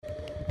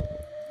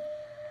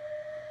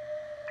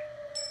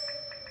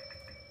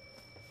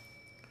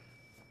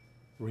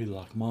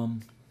Rilak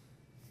Mom,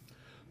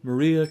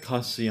 Maria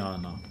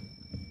Cassiana,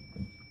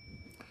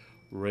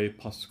 Ray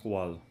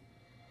Pascual,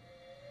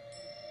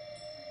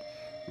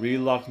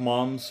 Rilak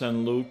Mom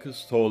San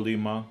Lucas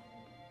Tolima,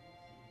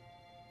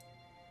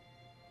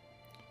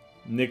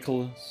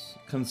 Nicholas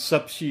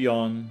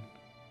Concepcion,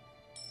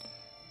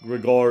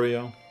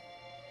 Gregorio,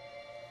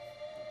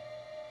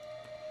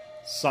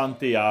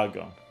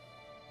 Santiago,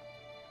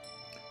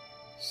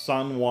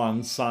 San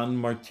Juan San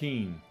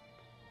Martin,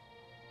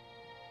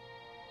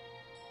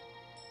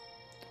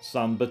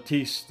 San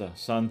Batista,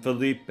 San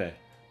Felipe,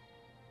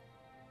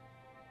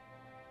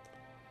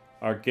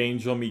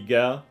 Archangel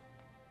Miguel,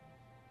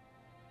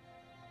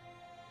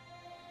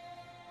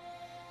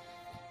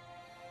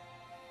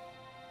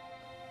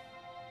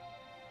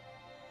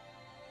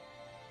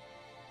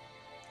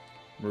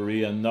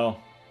 Maria No,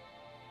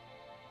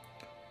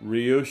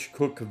 Riush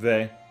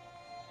Kukve,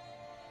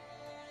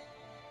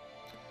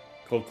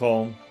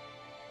 Cocom,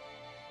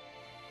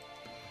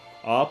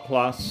 A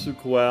Plas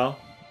Suquel,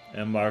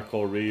 and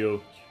Marco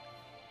Riuch.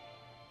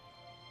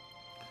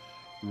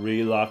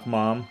 Rilak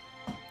Mom,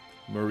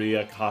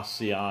 Maria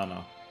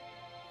Cassiana.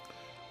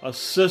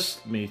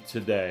 Assist me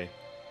today,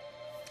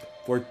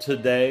 for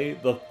today,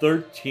 the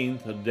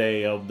 13th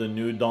day of the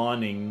new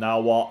dawning,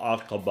 Nawal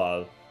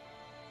Aq'abal.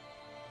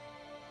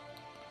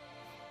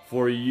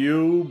 For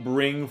you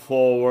bring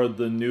forward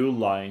the new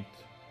light,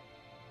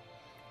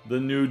 the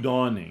new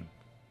dawning,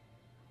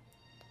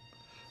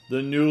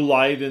 the new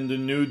light and the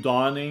new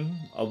dawning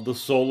of the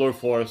solar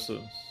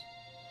forces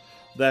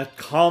that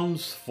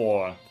comes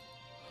forth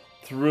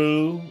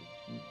through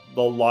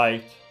the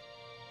light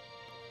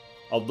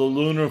of the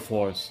lunar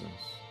forces.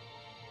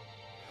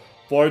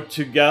 For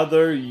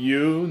together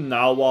you,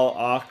 Nawal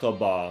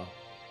Aq'abal,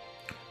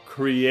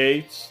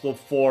 creates the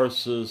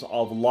forces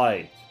of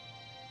light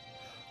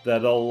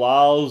that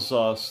allows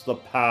us the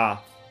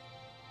path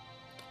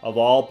of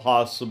all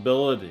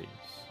possibilities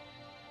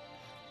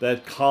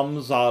that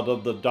comes out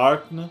of the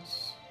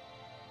darkness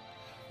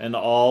and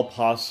all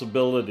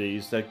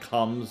possibilities that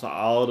comes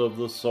out of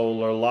the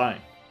solar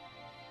light.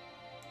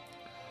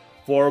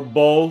 For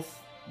both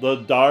the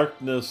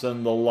darkness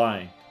and the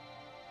light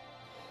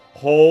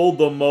hold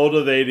the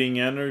motivating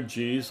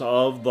energies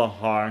of the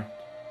heart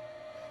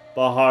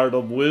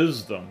of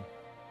wisdom.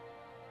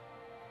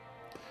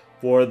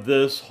 For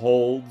this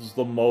holds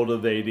the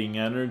motivating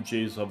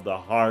energies of the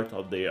heart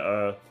of the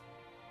earth,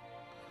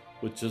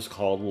 which is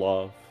called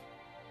love.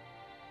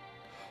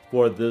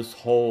 For this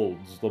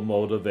holds the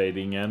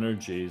motivating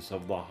energies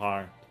of the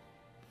heart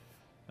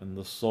and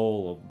the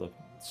soul of the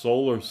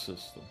solar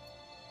system.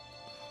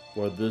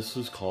 For this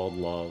is called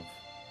love.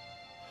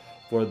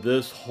 For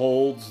this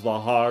holds the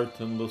heart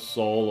and the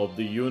soul of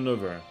the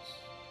universe.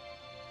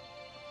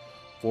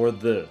 For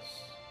this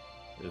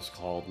is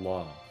called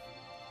love.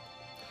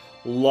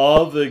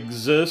 Love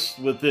exists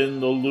within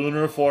the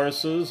lunar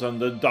forces and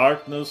the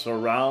darkness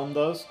around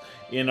us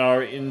in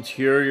our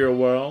interior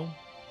world.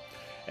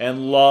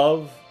 And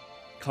love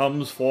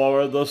comes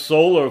for the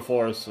solar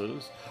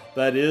forces,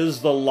 that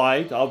is the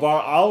light of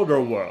our outer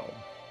world.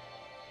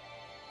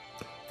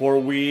 For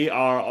we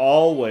are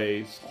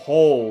always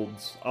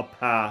holds a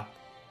path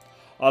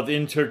of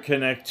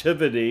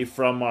interconnectivity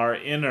from our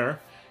inner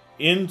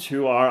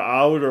into our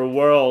outer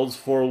worlds,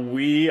 for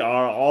we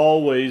are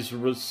always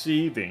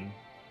receiving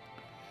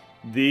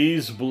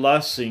these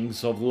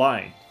blessings of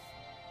light,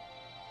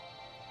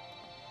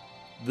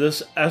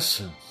 this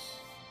essence.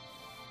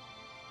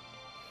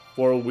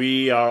 For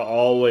we are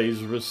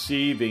always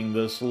receiving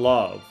this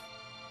love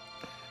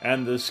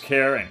and this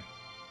caring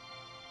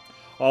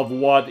of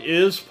what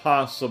is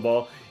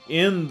possible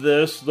in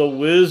this, the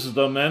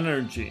wisdom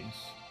energies.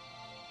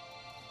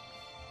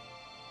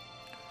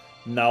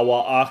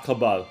 Nawal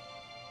Aq'abal,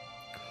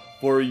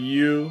 for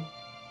you,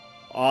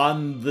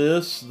 on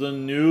this, the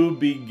new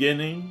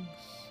beginnings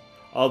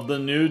of the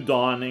new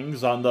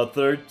dawnings, on the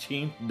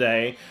 13th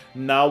day,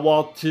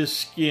 Nawal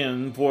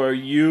Tiskin, for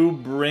you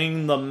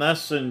bring the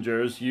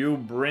messengers, you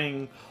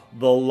bring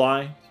the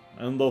light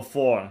and the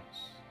force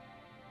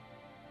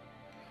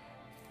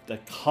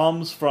that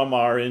comes from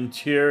our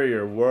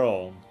interior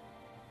world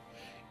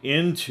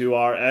into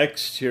our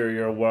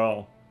exterior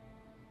world.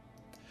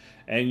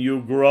 And you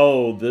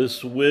grow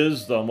this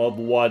wisdom of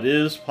what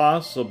is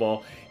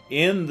possible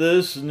in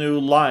this new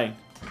light.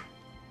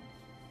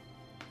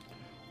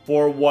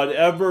 For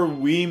whatever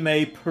we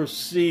may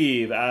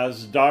perceive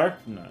as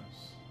darkness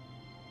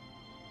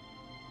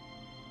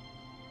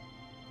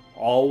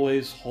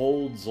always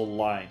holds a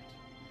light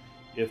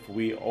if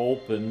we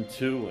open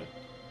to it.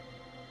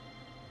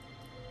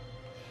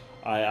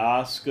 I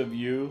ask of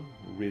you,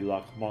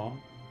 Rilak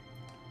Mom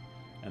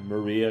and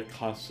Maria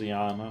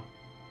Cassiana,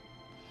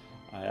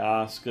 I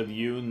ask of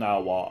you,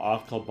 Nawal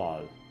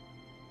Aq'abal,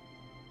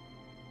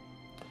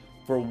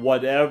 for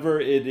whatever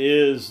it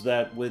is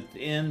that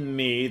within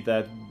me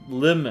that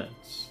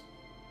limits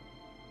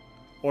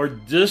or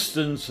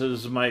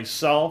distances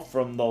myself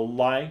from the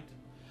light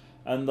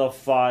and the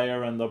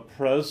fire and the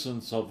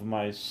presence of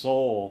my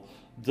soul,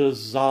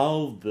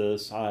 dissolve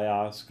this, I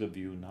ask of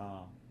you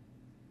now.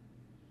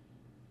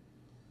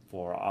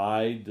 for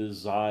I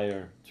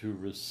desire to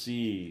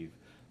receive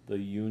the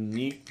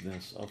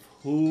uniqueness of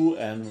who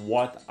and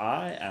what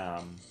I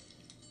am,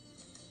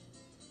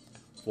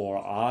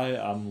 for I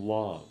am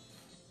love.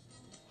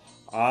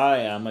 I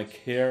am a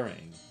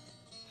caring.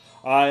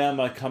 I am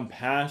a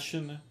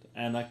compassionate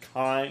and a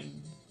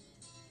kind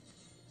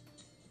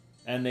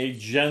and a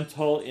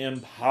gentle,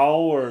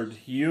 empowered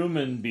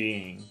human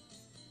being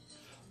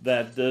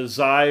that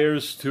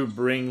desires to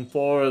bring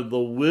forth the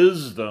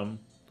wisdom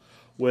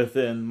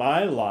within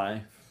my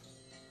life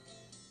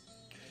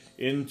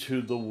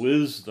into the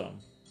wisdom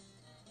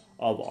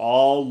of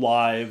all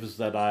lives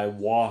that I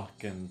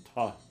walk and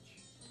touch.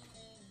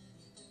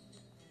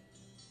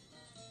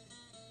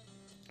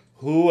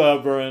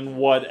 Whoever and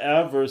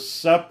whatever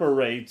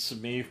separates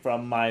me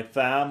from my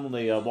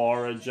family of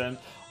origin,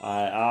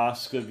 I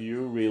ask of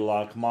you,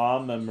 Rilak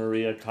Mam and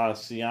Maria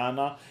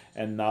Cassiana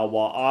and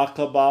Nawal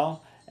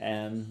Aq'abal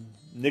and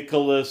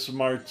Nicholas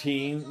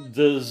Martin,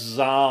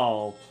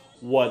 dissolve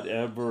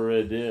whatever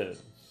it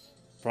is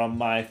from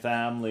my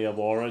family of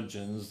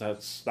origins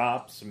that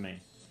stops me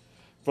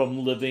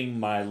from living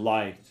my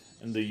light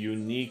in the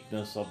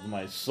uniqueness of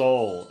my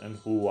soul and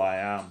who I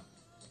am.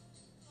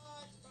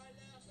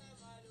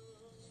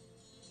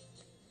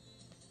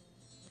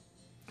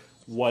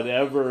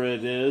 Whatever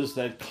it is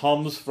that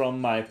comes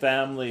from my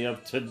family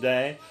of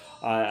today,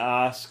 I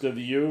ask of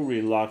you,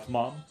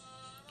 Rilakma,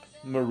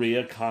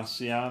 Maria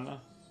Cassiana,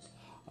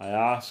 I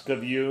ask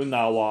of you,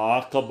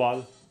 Nawal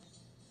Aq'abal,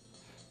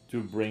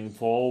 to bring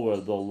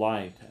forward the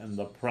light and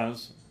the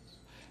presence.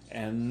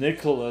 And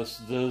Nicholas,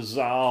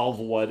 dissolve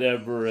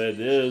whatever it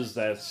is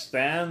that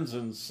stands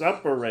and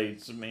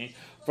separates me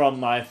from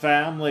my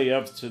family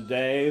of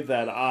today,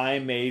 that I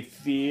may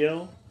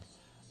feel,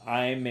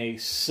 I may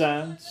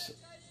sense,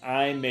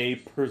 I may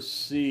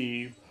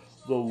perceive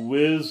the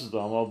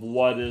wisdom of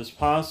what is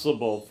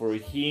possible for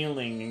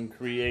healing and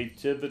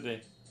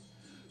creativity,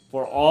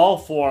 for all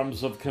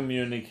forms of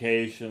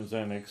communications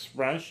and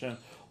expression,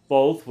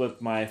 both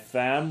with my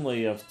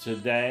family of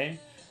today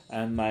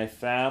and my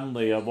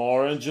family of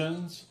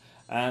origins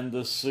and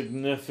the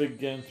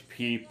significant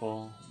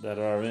people that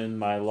are in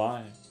my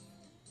life.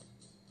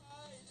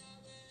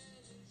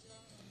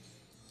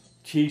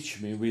 Teach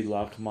me,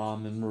 Rilak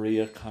Mam and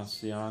Maria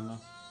Cassiana.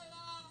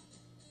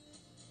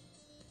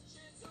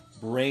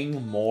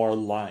 Bring more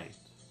light.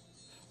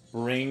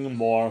 Bring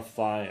more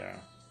fire.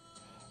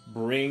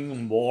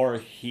 Bring more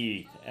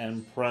heat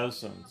and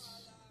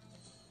presence,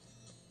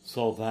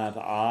 so that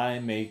I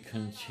may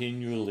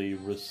continually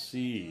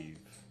receive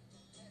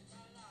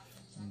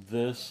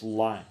this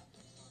light.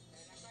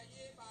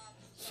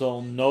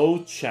 So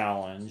no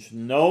challenge,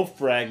 no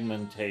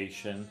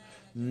fragmentation,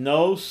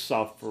 no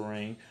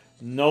suffering,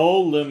 no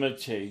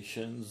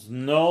limitations,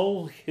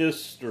 no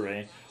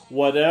history,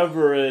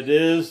 whatever it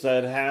is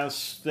that has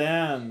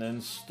stand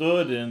and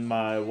stood in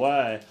my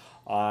way,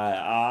 I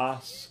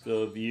ask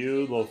of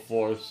you the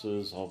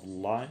forces of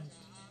light,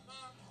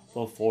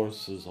 the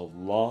forces of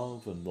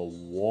love and the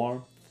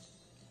warmth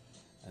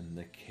and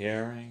the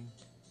caring.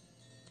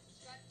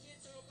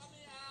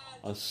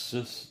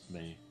 Assist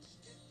me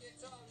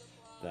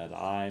that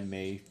I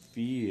may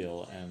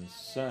feel and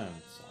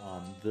sense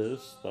on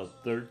this, the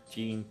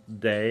 13th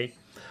day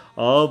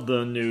of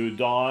the new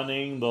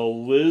dawning, the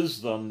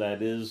wisdom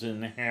that is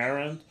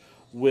inherent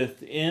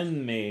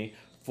within me,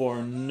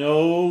 for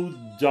no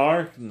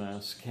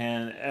darkness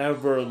can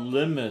ever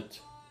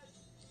limit,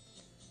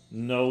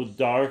 no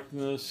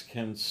darkness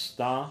can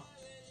stop,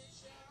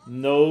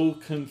 no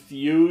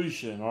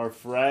confusion or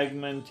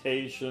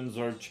fragmentations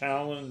or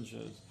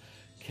challenges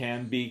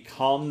can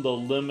become the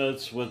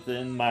limits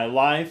within my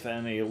life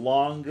any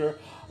longer.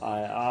 I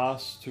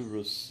ask to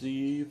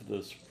receive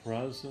this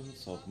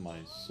presence of my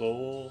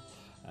soul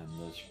and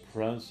this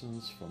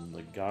presence from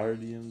the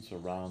guardians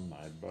around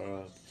my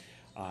birth.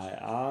 I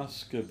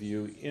ask of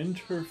you,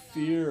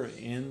 interfere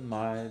in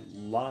my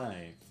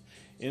life.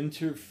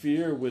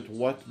 Interfere with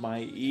what my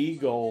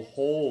ego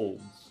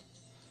holds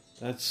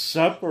that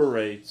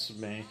separates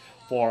me,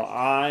 for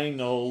I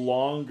no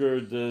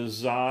longer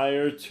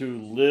desire to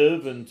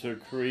live and to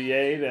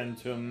create and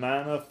to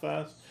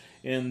manifest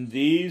in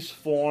these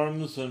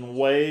forms and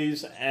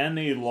ways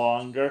any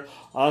longer.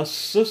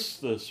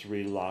 Assist this,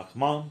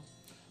 Rilakman,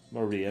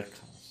 Maria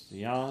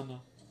Cassiana,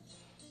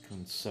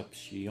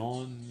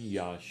 Concepcion,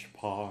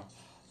 Yashpar,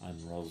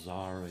 and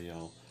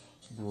Rosario.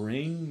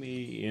 Bring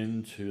me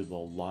into the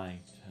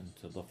light and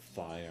to the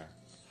fire.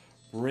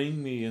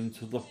 Bring me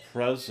into the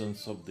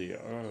presence of the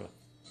earth.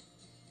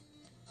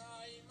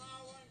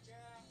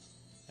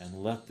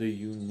 And let the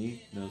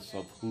uniqueness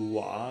of who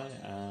I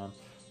am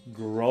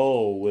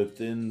grow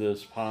within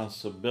this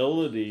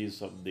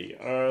possibilities of the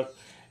earth,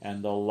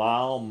 and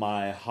allow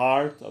my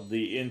heart of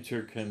the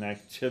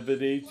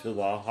interconnectivity to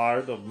the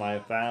heart of my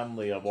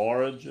family of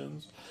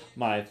origins,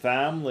 my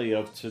family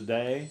of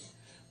today,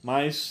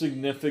 my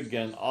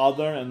significant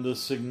other and the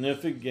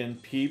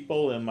significant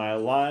people in my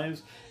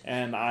lives,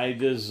 and I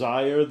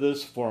desire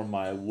this for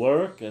my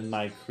work and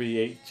my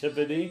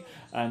creativity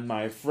and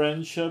my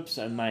friendships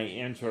and my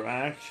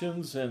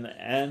interactions in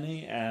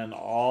any and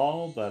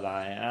all that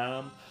I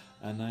am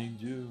and I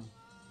do.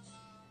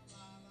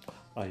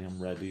 I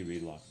am ready,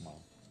 Rilakma.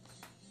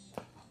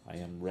 I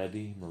am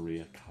ready,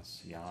 Maria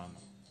Cassiano.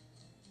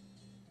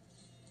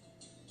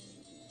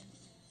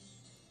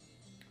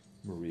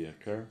 Maria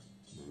Kerr,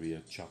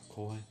 Maria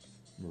Chakoy,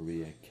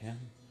 Maria Kim.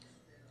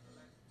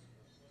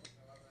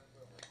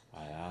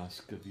 I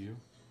ask of you,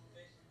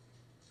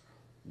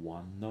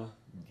 Juan no,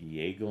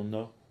 Diego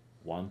no,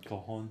 Juan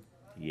Cajon,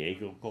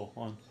 Diego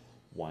Cajon,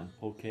 Juan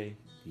Poke,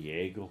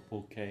 Diego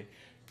Poke.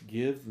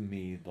 Give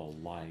me the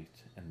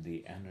light and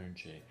the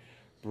energy.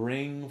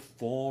 Bring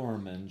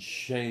form and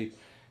shape,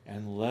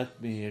 and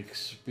let me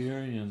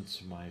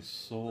experience my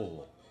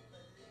soul.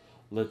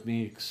 Let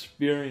me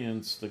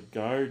experience the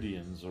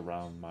guardians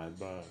around my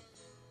birth.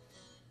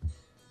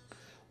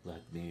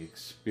 Let me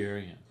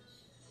experience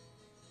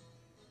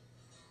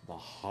the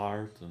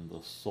heart and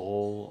the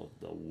soul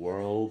of the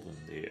world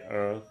and the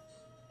earth.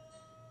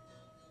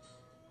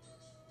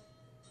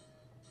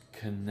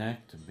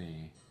 Connect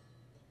me,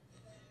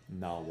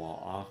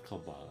 Nawal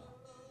Aq'abal,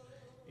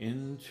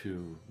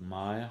 into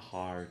my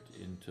heart,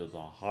 into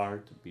the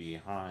heart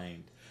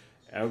behind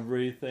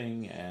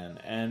everything and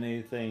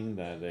anything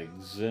that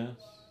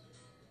exists.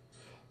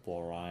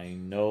 For I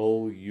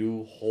know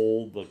you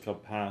hold the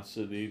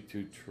capacity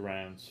to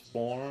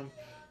transform,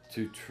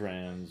 to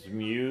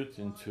transmute,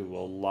 and to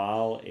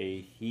allow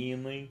a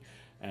healing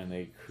and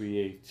a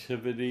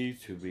creativity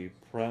to be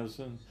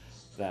present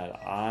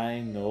that I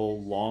no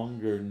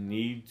longer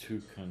need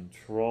to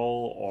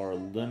control or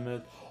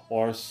limit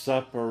or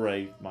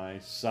separate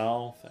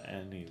myself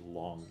any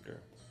longer.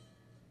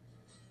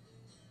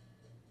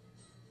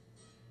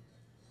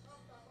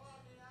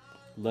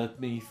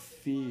 Let me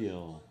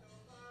feel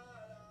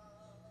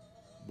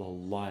the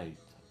light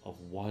of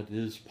what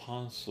is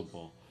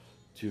possible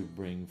to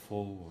bring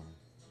forward.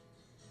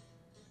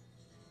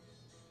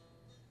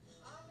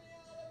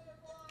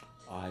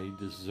 I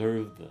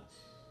deserve this.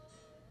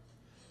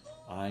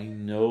 I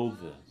know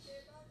this,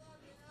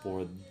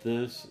 for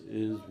this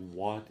is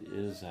what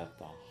is at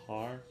the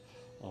heart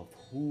of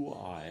who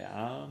I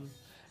am,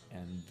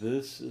 and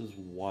this is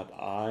what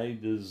I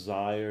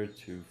desire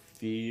to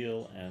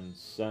feel and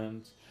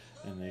sense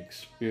and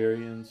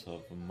experience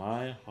of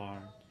my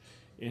heart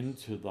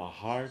into the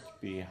heart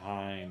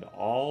behind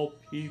all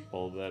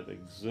people that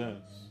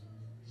exist.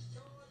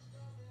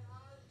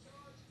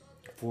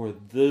 For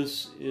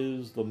this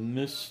is the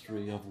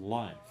mystery of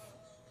life.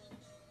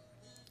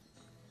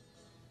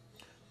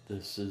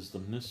 This is the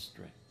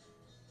mystery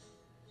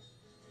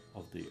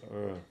of the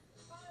earth.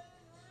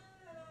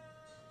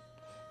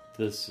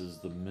 This is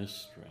the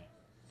mystery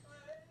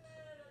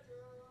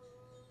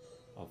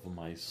of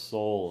my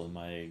soul and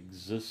my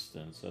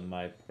existence and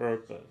my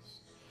purpose.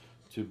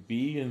 To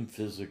be in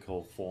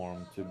physical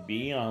form, to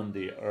be on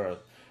the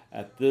earth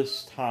at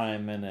this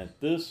time and at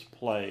this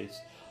place.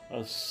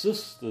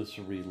 Assist us,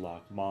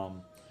 Rilak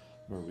Mom,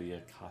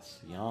 Maria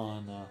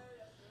Cassiana,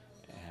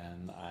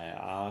 and I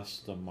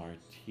ask the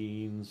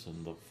Martins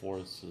and the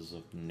forces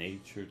of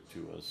nature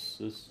to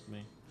assist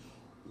me.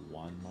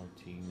 Juan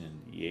Martin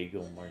and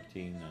Diego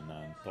Martin and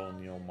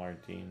Antonio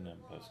Martin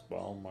and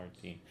Pascual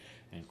Martin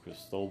and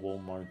Cristobal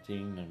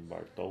Martin and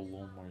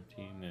Bartolo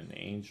Martin and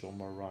Angel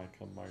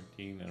Maraca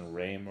Martin and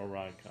Ray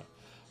Maraca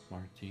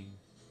Martin.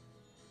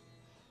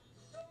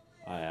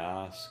 I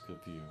ask of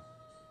you,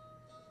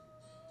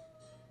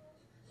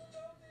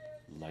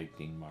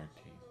 Lightning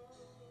Martin,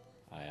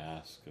 I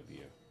ask of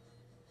you,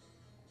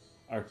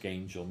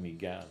 Archangel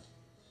Miguel,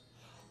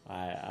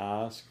 I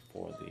ask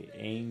for the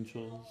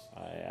angels,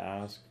 I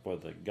ask for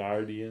the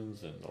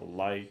guardians and the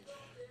light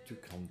to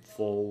come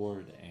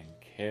forward and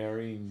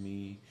carry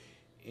me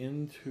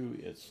into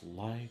its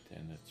light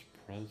and its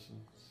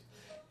presence,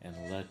 and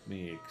let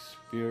me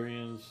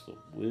experience the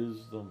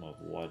wisdom of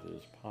what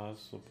is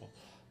possible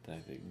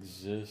that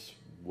exists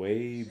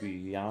way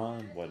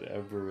beyond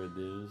whatever it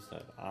is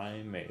that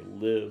I may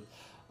live.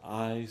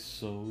 I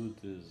so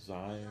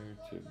desire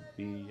to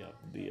be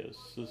of the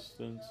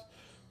assistance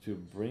to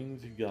bring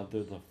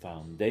together the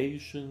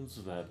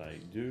foundations that I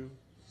do.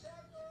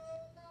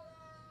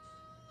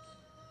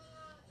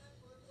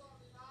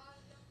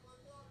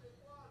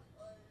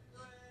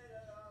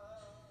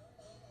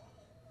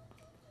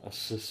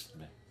 Assist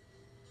me.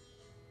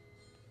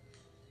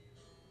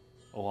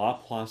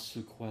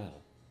 Oaplasuquel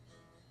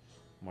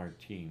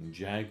Martin,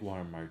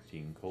 Jaguar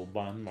Martin,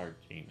 Coban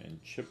Martin,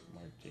 and Chip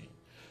Martin,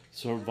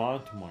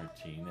 Servant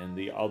Martin, and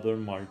the other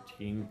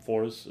Martin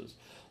forces.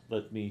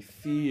 Let me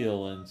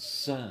feel and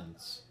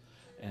sense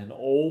and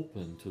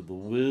open to the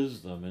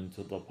wisdom and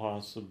to the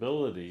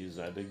possibilities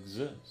that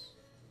exist.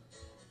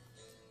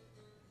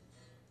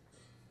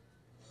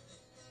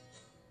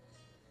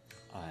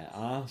 I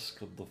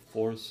ask of the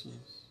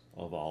forces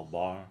of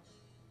Albar,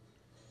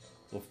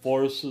 the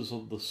forces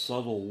of the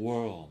subtle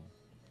world,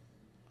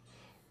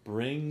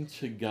 bring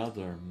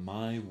together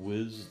my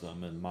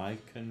wisdom and my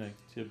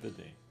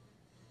connectivity,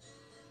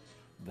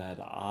 that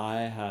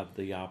I have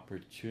the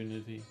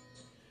opportunity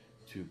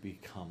to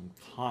become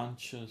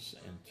conscious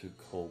and to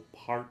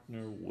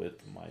co-partner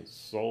with my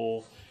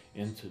soul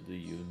into the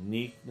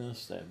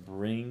uniqueness that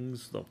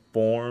brings the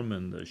form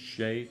and the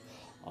shape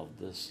of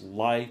this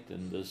light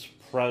and this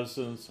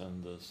presence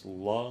and this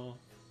love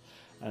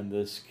and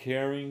this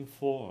caring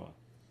for,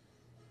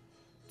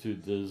 to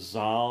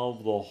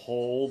dissolve the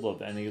hold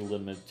of any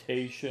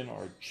limitation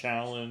or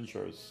challenge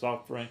or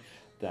suffering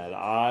that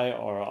I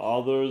or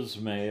others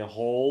may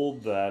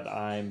hold, that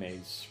I may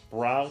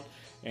sprout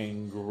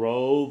and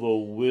grow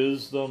the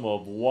wisdom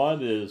of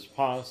what is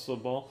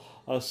possible.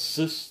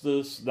 Assist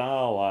this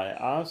now, I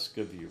ask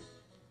of you.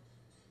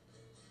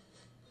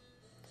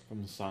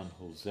 From San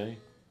Jose,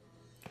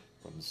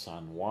 from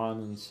San Juan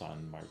and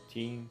San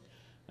Martin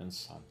and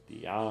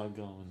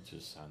Santiago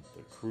into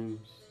Santa Cruz.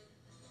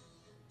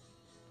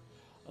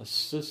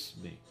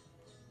 Assist me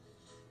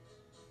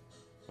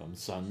from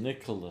San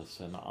Nicolas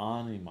and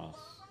Animas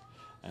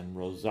and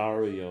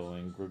Rosario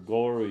and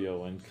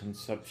Gregorio and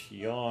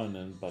Concepcion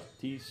and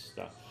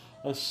Batista.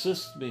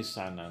 Assist me,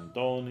 San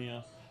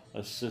Antonio.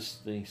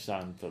 Assist me,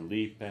 San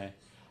Felipe.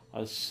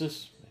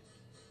 Assist me,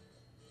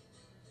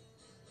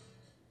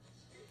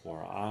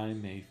 for I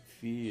may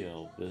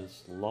feel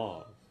this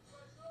love.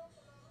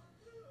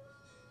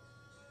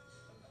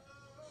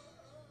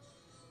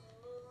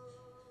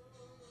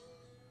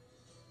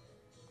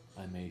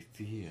 I may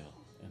feel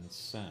and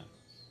sense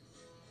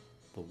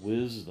the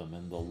wisdom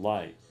and the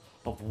light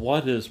of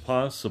what is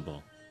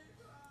possible.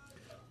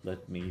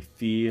 Let me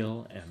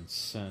feel and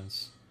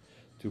sense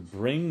to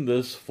bring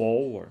this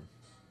forward.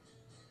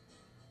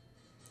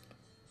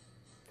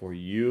 For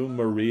you,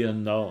 Maria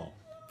No,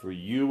 for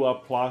you,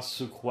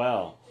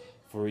 Aplasuquel,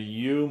 for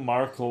you,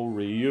 Marco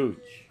Riuch,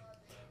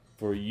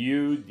 for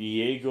you,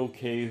 Diego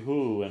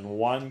Kehu and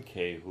Juan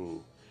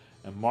Kehu,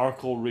 and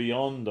Marco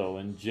Riondo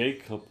and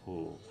Jacob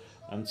Hu,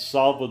 and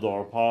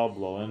Salvador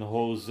Pablo and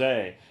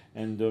Jose,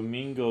 and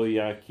Domingo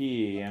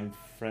Yaqui, and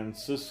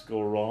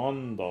Francisco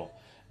Rondo,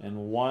 and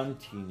Juan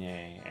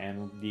Tine,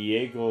 and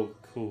Diego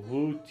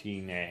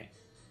Cuhutine,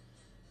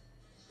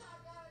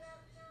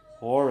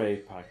 Jorge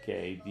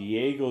Paque,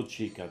 Diego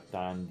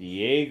Chicatan,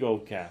 Diego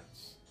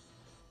Katz,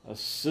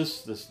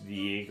 assist us,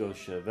 Diego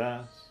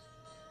Chavez,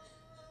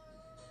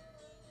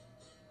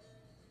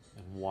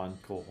 and Juan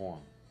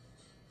Cojon.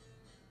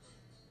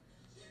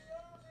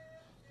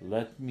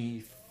 Let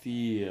me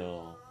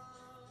feel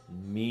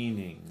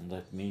meaning,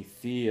 let me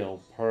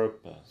feel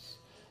purpose,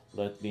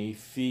 let me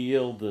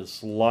feel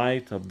this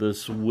light of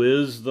this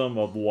wisdom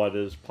of what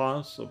is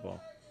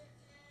possible.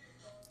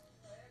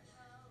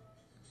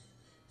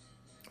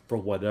 For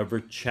whatever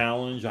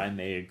challenge I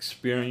may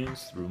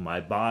experience through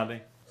my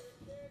body,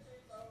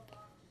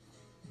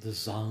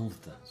 dissolve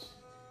this.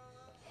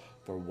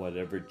 For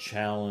whatever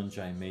challenge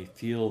I may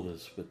feel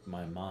this with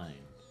my mind,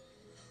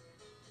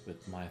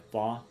 with my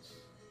thoughts,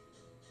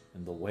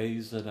 and the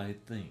ways that I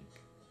think,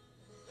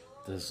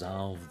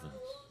 dissolve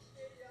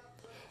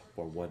this.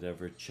 For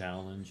whatever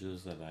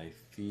challenges that I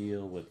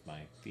feel with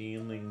my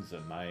feelings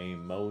and my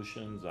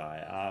emotions, I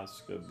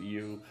ask of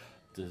you,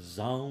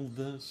 dissolve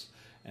this.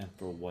 And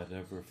for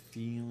whatever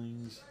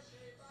feelings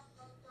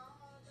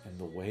and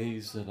the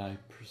ways that I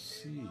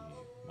perceive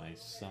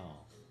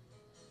myself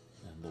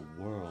and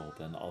the world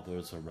and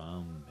others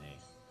around me,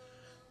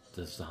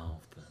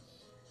 dissolve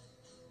this.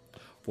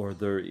 For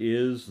there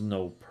is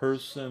no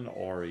person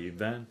or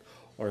event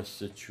or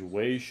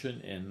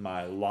situation in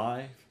my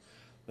life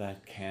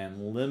that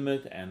can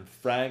limit and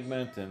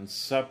fragment and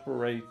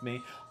separate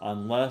me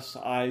unless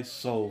I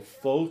so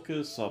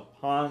focus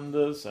upon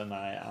this. And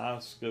I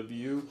ask of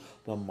you,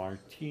 the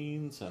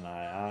Martins, and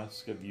I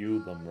ask of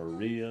you, the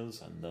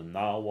Marias and the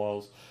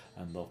Nawals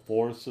and the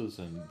forces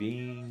and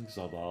beings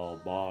of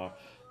Albar,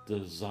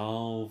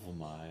 dissolve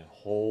my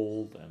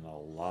hold and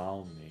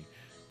allow me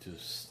to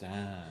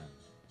stand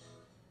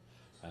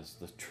as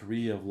the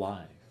tree of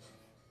life.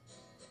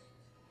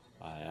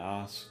 I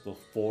ask the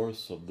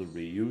force of the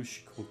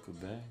Ryush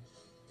Kukube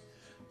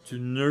to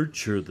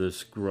nurture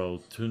this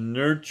growth, to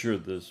nurture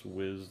this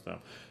wisdom,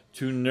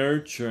 to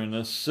nurture and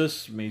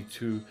assist me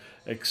to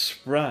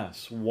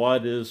express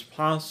what is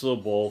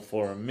possible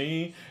for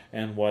me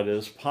and what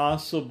is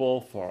possible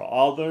for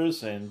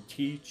others, and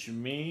teach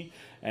me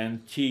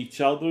and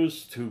teach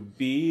others to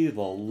be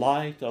the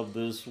light of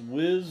this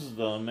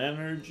wisdom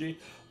energy.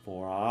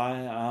 For I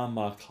am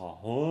a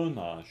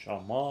kahuna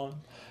shaman,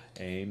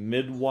 a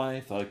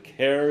midwife, a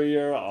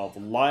carrier of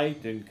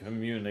light and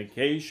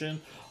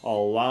communication.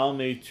 Allow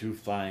me to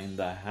find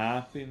the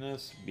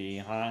happiness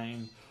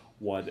behind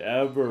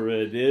whatever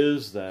it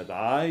is that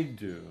I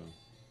do,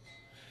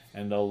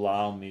 and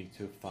allow me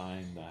to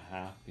find the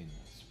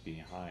happiness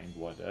behind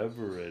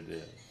whatever it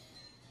is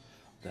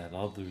that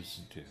others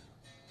do.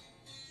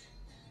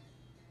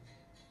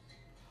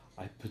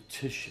 I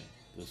petition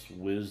this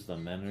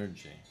wisdom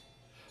energy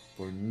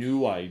for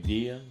new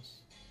ideas,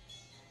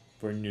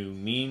 for new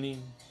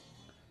meaning,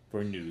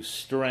 for new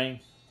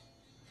strength,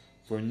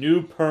 for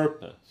new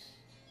purpose,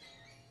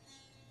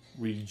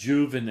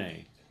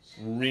 rejuvenate,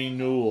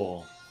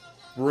 renewal,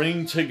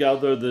 bring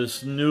together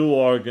this new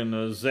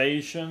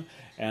organization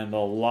and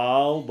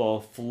allow the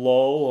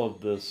flow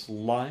of this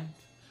light,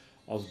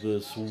 of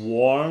this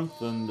warmth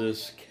and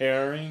this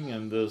caring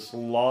and this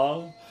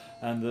love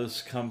and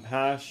this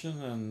compassion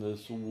and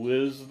this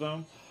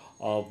wisdom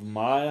of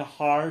my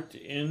heart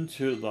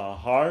into the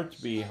heart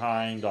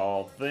behind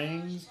all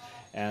things,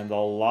 and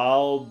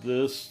allow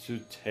this to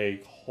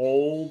take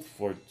hold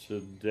for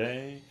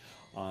today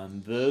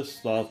on this,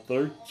 the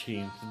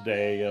 13th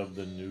day of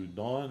the new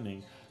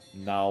dawning,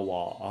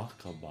 Nawal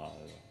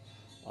Aq'abal.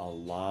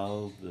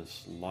 Allow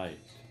this light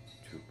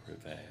to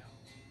prevail.